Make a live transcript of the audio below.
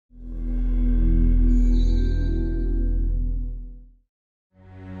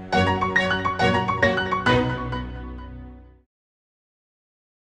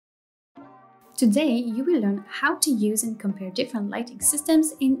Today, you will learn how to use and compare different lighting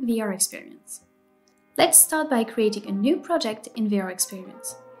systems in VRXPERIENCE. Let's start by creating a new project in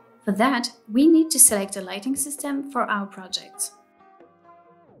VRXPERIENCE. For that, we need to select a lighting system for our project.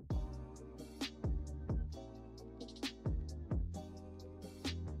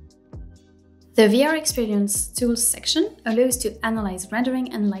 The VRXPERIENCE Tools section allows to analyze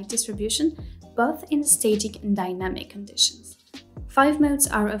rendering and light distribution both in static and dynamic conditions. 5 modes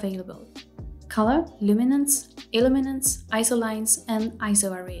are available: color, luminance, illuminance, ISO lines, and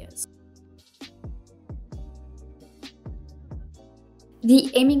ISO areas. The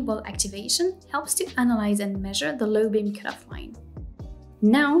aiming ball activation helps to analyze and measure the low beam cutoff line.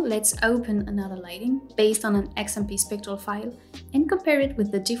 Now let's open another lighting based on an XMP spectral file and compare it with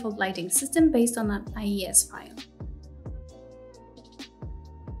the default lighting system based on an IIHS file.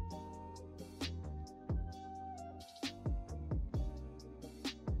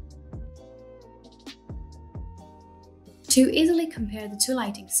 To easily compare the two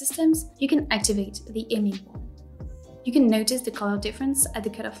lighting systems, you can activate the aiming ball. You can notice the color difference at the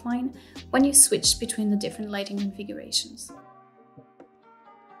cutoff line when you switch between the different lighting configurations.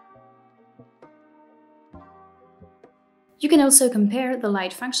 You can also compare the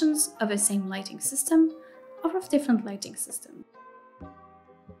light functions of a same lighting system or of different lighting systems.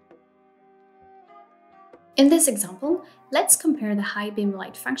 In this example, let's compare the high beam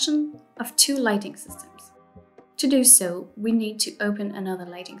light function of two lighting systems. To do so, we need to open another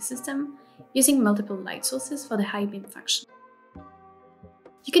lighting system using multiple light sources for the high beam function.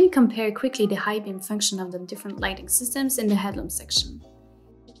 You can compare quickly the high beam function of the different lighting systems in the Headlamp section.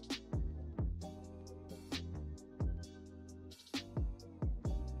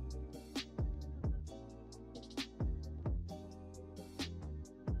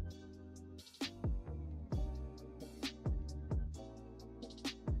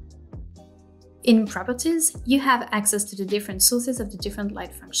 In Properties, you have access to the different sources of the different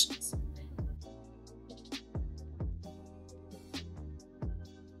light functions.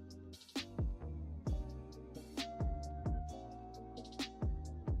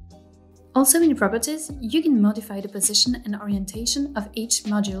 Also in Properties, you can modify the position and orientation of each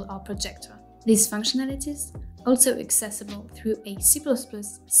module or projector. These functionalities, also accessible through a C++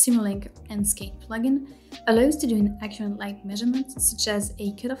 Simulink and Skate plugin, allows to do an accurate light measurement such as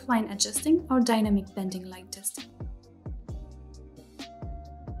a cutoff line adjusting or dynamic bending light testing.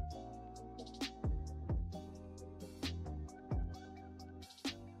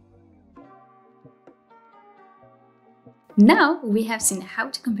 Now we have seen how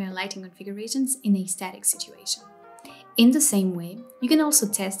to compare lighting configurations in a static situation. In the same way, you can also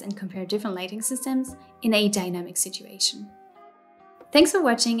test and compare different lighting systems in a dynamic situation. Thanks for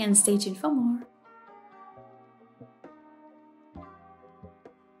watching and stay tuned for more!